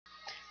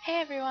Hey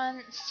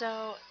everyone,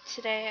 so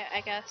today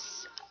I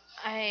guess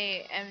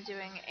I am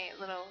doing a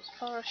little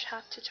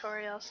Photoshop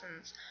tutorial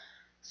since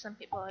some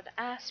people had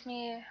asked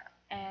me,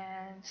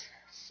 and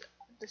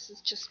this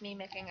is just me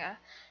making a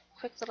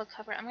quick little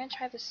cover. I'm going to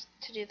try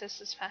to do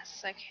this as fast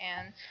as I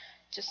can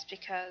just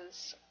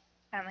because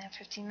I only have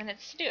 15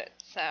 minutes to do it,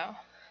 so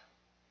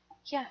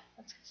yeah,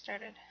 let's get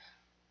started.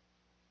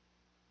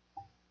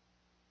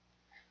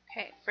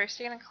 Okay, first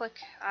you're going to click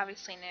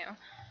obviously new.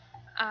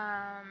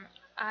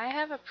 I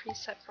have a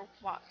preset for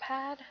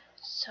Wattpad,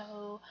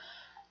 so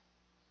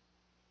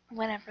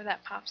whenever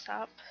that pops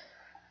up,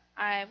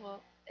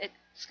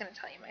 it's going to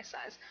tell you my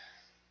size.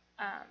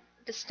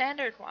 The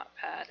standard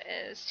Wattpad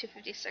is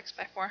 256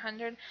 by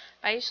 400.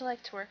 I usually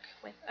like to work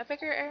with a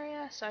bigger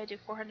area, so I do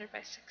 400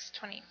 by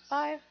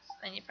 625,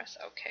 then you press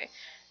OK.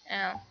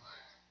 Now,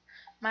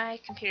 my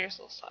computer's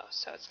a little slow,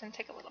 so it's going to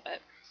take a little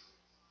bit.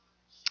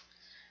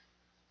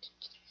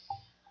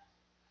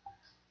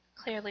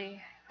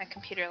 Clearly, my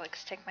computer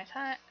likes to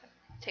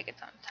take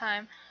its own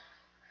time.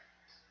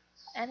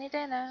 Any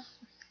day now.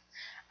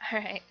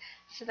 Alright,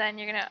 so then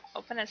you're going to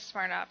open a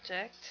smart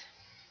object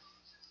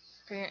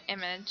for your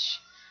image.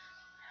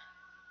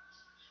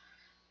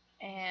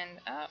 And,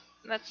 oh,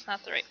 that's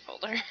not the right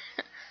folder.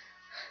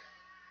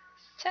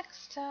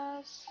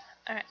 Textiles.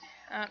 Alright,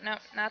 oh, no,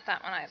 not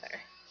that one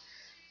either.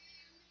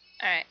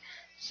 Alright,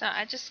 so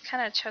I just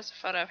kind of chose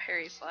a photo of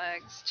Harry's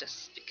legs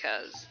just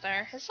because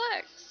they're his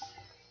legs.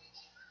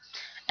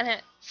 And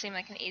it seemed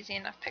like an easy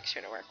enough picture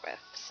to work with.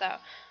 So,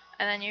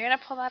 and then you're going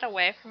to pull that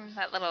away from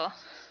that little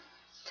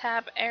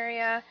tab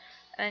area,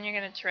 and then you're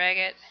going to drag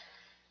it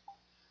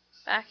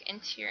back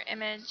into your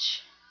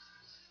image.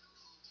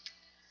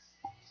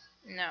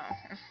 No,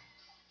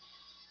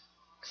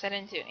 because I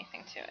didn't do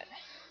anything to it.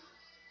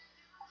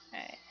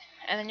 Alright,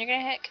 and then you're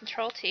going to hit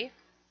Control T.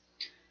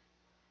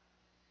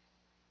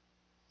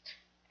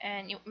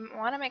 And you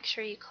want to make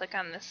sure you click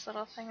on this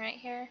little thing right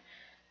here,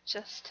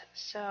 just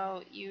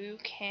so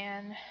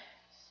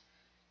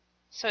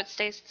it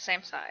stays the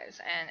same size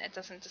and it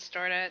doesn't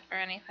distort it or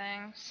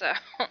anything, so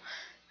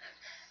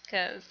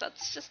because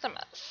that's just a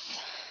mess.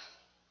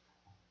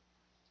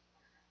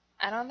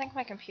 I don't think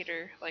my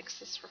computer likes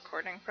this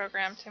recording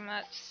program too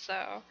much,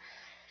 so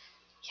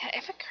yeah,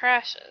 if it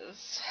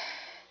crashes,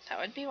 that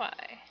would be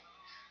why.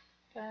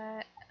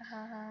 But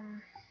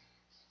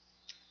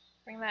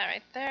bring that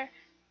right there,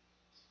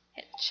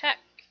 hit check,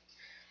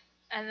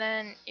 and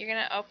then you're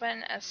going to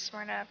open a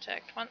smart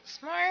object once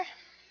more.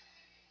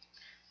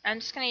 I'm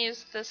just going to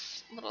use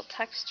this little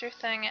texture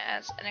thing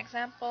as an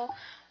example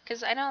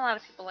because I know a lot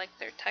of people like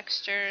their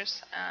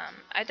textures.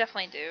 I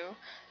definitely do.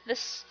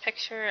 This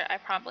picture, I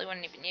probably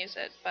wouldn't even use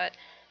it, but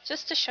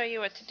just to show you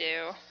what to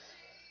do,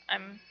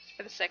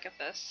 for the sake of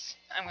this,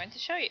 I'm going to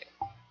show you.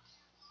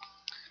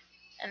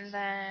 And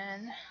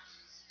then,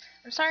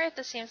 I'm sorry if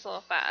this seems a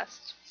little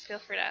fast. Feel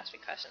free to ask me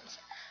questions.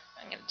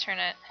 I'm going to turn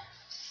it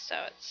so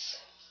it's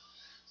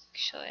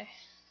actually,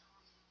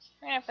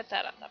 I'm going to put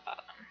that on the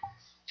bottom.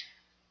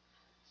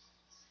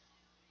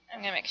 I'm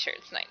going to make sure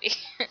it's 90.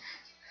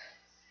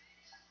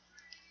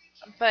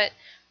 But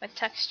with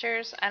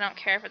textures, I don't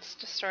care if it's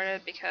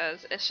distorted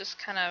because it's just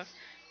kind of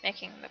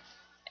making the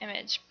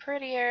image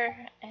prettier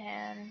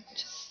and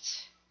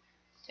just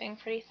doing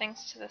pretty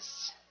things to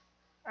this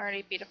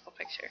already beautiful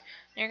picture.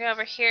 You're going to go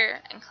over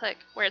here and click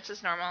where it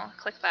says normal,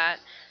 click that,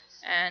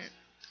 and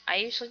I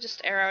usually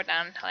just arrow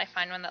down until I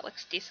find one that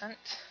looks decent.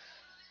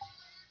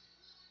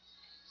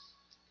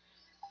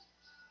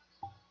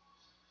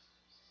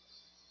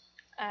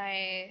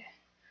 I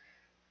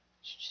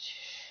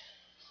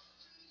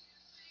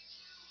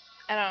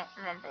don't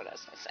remember what I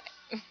was going to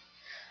say.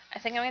 I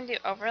think I'm going to do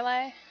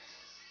overlay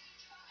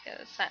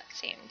because that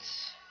seemed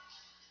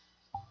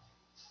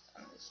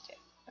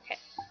okay.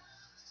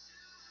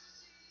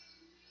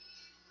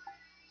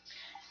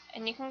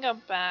 And you can go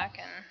back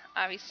and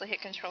obviously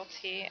hit Control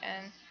T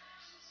and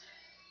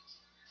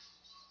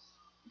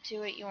do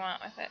what you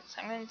want with it.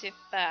 So I'm going to do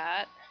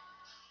that.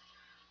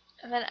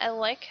 And then I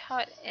like how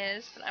it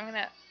is, but I'm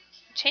going to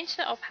change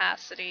the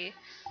opacity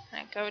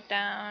and go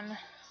down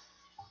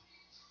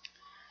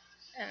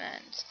and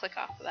then just click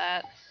off of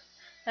that.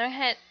 Then I'm going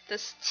to hit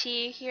this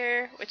T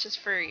here, which is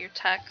for your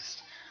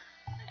text,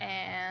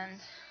 and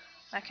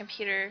my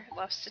computer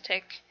loves to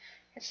take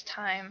its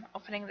time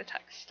opening the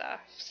text stuff.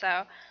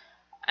 So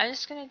I'm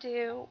just going to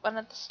do one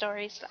of the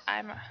stories that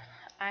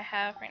I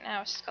have right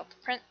now, which is called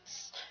The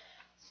Prince,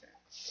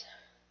 since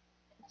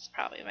it's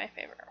probably my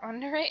favorite one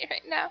to write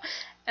right now.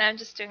 And I'm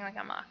just doing like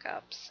a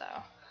mock-up, so.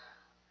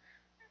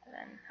 And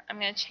then I'm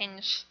going to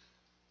change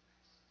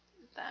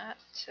that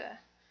to,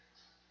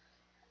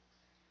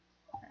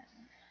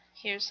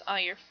 here's all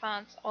your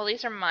fonts. Well,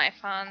 these are my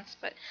fonts,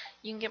 but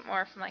you can get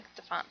more from like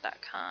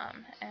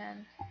thefont.com,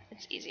 and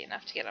it's easy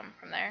enough to get them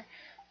from there.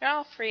 They're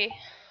all free.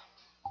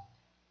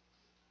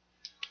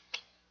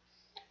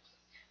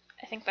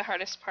 I think the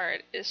hardest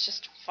part is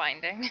just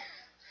finding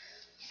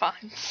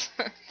fonts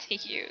to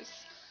use.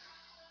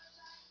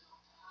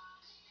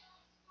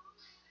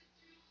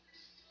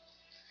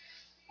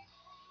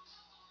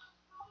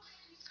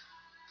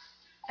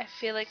 I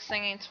feel like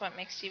singing to What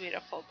Makes You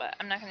Beautiful, but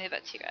I'm not gonna do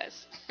that to you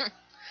guys.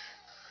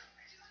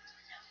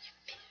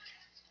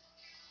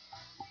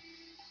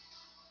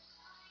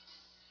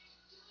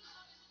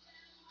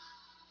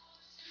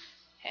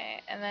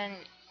 Okay, and then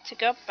to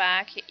go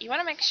back, you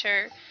want to make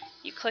sure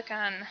you click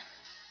on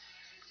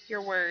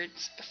your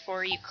words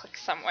before you click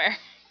somewhere.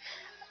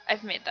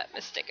 I've made that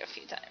mistake a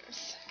few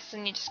times, because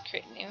then you just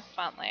create new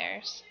font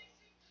layers.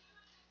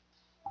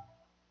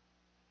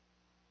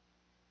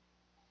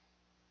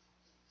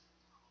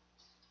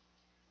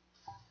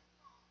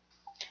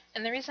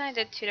 And the reason I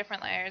did 2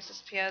 different layers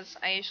is because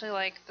I usually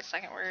like the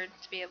second word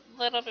to be a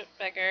little bit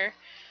bigger.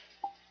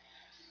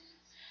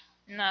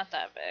 Not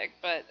that big,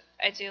 but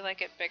I do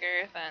like it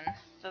bigger than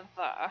the.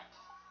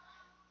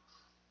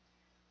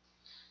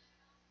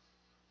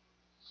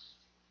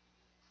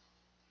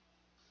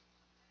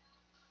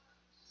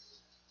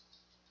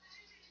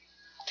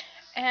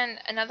 And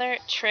another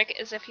trick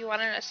is if you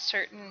want it a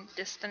certain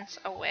distance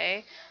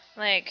away,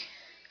 like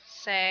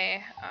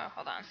say, oh,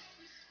 hold on.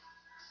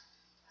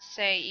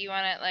 Say you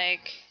want it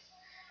like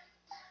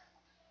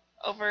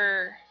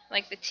over,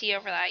 like the T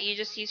over that, you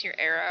just use your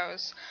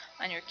arrows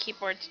on your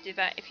keyboard to do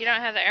that. If you don't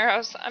have the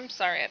arrows, I'm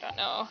sorry, I don't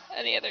know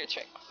any other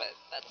trick, but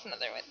that's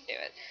another way to do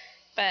it.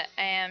 But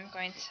I am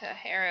going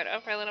to arrow it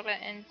over a little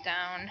bit and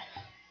down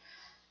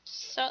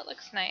so it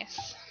looks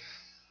nice.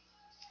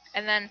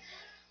 And then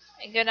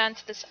I go down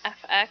to this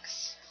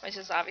FX, which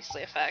is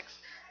obviously effects,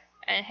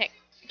 and hit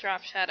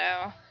drop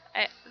shadow.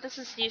 This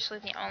is usually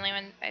the only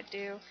one I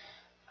do.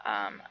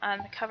 On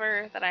the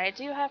cover that I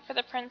do have for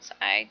the prints,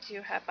 I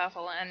do have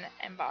bevel and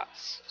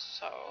emboss,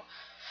 so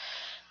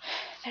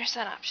there's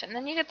that option.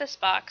 Then you get this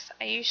box.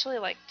 I usually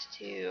like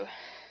to do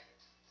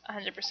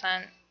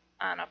 100%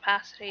 on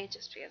opacity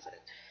just because it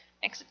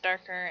makes it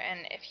darker,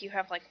 and if you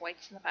have like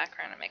whites in the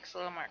background, it makes it a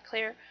little more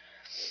clear.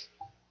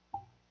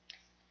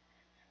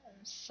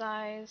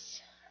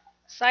 Size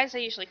I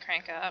usually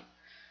crank up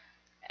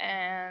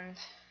and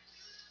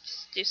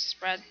just do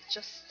spread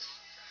just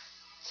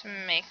to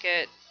make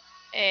it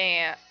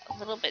a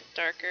little bit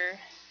darker,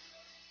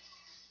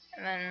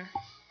 and then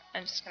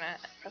I'm just gonna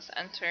press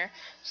enter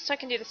so I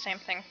can do the same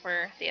thing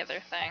for the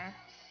other thing.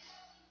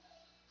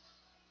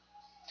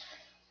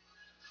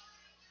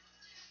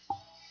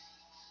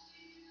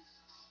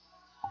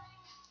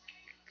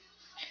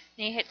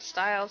 And you hit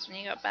styles when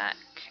you go back,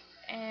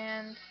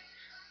 and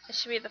it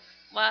should be the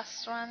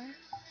last one.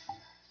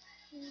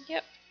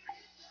 Yep.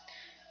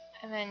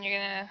 And then you're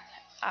gonna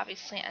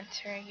obviously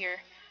enter your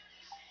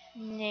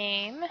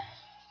name.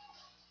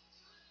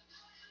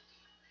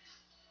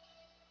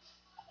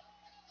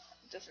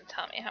 It doesn't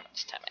tell me how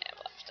much time I have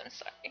left, I'm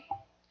sorry.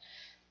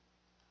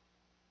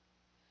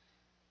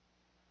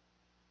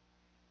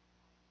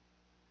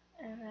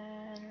 And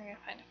then we're gonna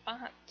find a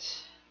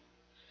font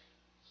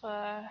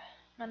for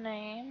my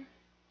name.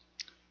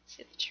 Let's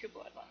see what the True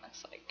Blood one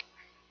looks like.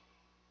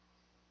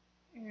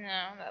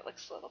 No, that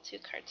looks a little too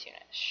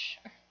cartoonish.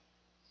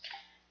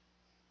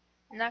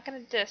 I'm not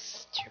gonna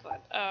diss True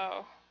Blood.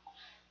 Oh.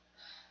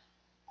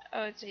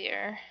 Oh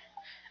dear.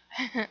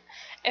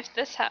 If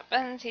this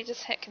happens, you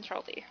just hit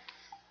Control D.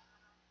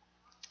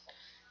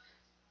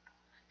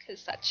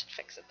 Because that should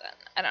fix it then.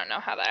 I don't know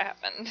how that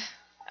happened.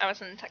 I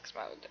was in text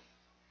mode.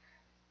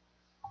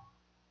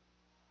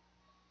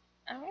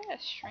 I'm gonna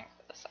shrink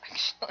this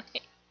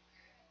actually.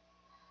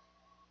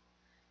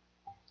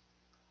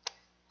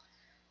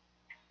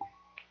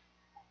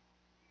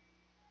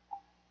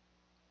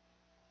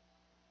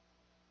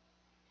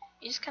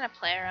 You just kind of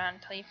play around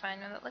until you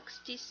find one that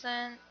looks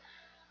decent.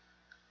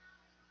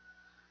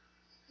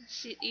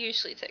 It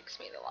usually takes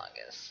me the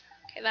longest.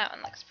 Okay, that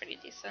one looks pretty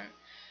decent.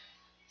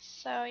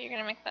 So you're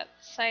gonna make that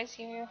size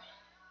you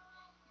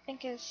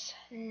think is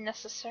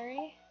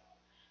necessary.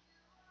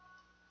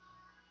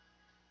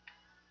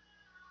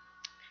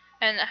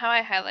 And how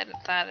I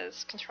highlighted that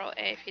is Control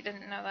A. If you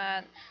didn't know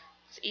that,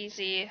 it's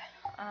easy.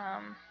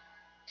 I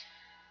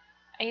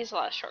use a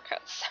lot of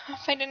shortcuts, so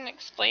if I didn't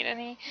explain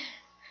any,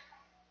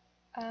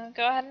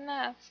 go ahead and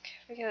ask,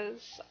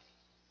 because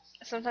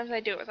sometimes I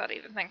do it without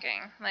even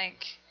thinking.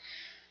 Like,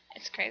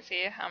 it's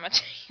crazy how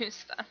much I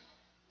use them.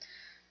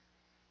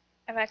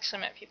 I've actually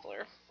met people who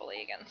are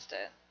fully against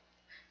it,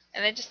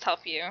 and they just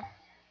help you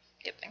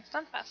get things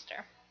done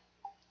faster.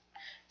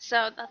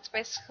 So that's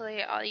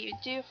basically all you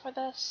do for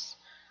this.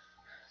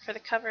 For the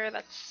cover,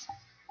 that's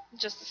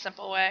just a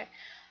simple way.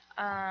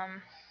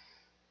 And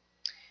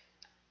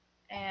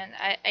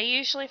I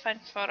usually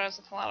find photos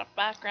with a lot of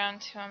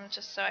background to them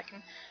just so I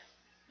can,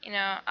 you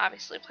know,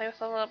 obviously play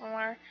with it a little bit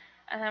more.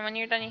 And then when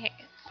you're done, you hit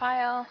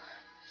File,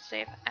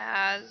 Save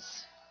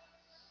As,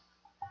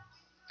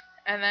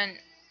 and then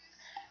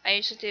I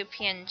usually do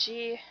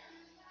PNG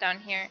down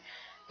here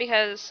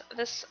because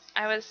this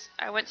I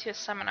went to a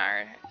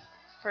seminar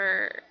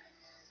for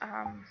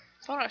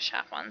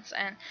Photoshop once,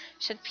 and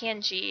should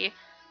PNG,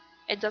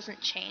 it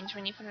doesn't change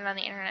when you put it on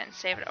the internet and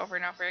save it over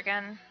and over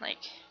again,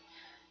 like,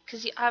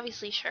 because you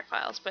obviously share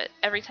files, but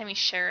every time you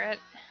share it,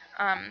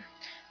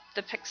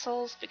 the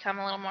pixels become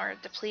a little more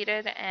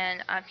depleted,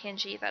 and on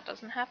PNG that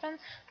doesn't happen.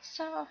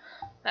 So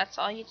that's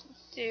all you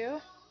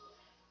do.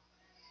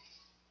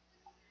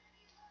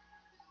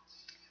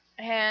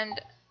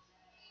 And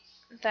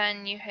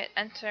then you hit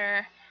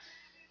enter,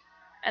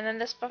 and then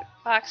this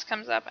box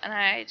comes up, and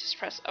I just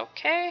press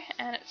OK,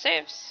 and it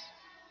saves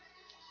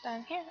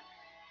down here.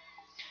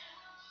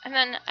 And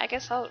then I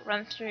guess I'll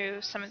run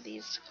through some of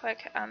these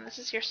quick. This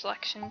is your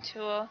selection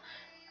tool.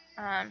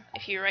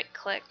 If you right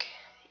click,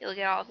 you'll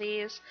get all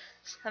these.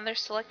 It's another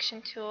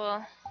selection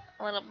tool,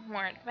 a little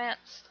more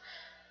advanced.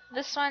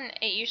 This one,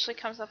 it usually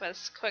comes up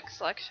as quick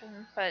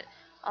selection, but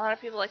a lot of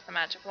people like the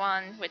magic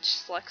wand, which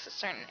selects a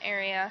certain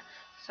area,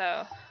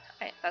 so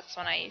that's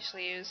one I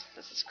usually use.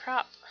 This is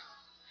crop,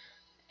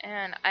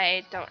 and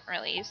I don't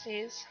really use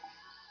these.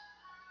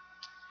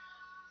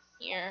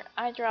 Your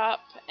eyedrop,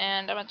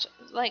 and a bunch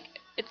of, like,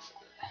 it's,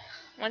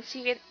 once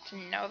you get to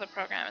know the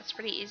program, it's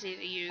pretty easy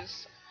to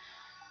use.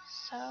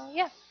 So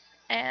yeah,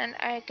 and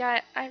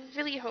I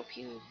really hope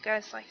you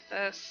guys like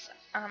this.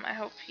 I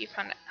hope you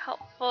found it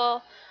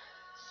helpful.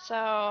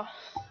 So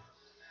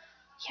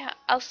yeah,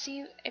 I'll see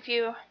you if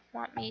you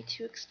want me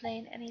to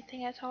explain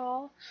anything at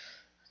all.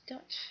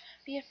 Don't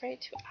be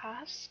afraid to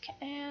ask,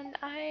 and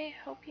I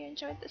hope you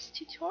enjoyed this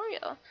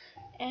tutorial.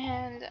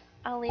 And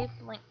I'll leave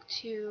the link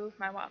to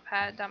my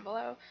Wattpad down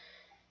below.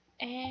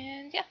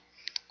 And yeah,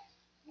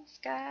 thanks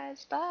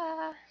guys,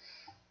 bye!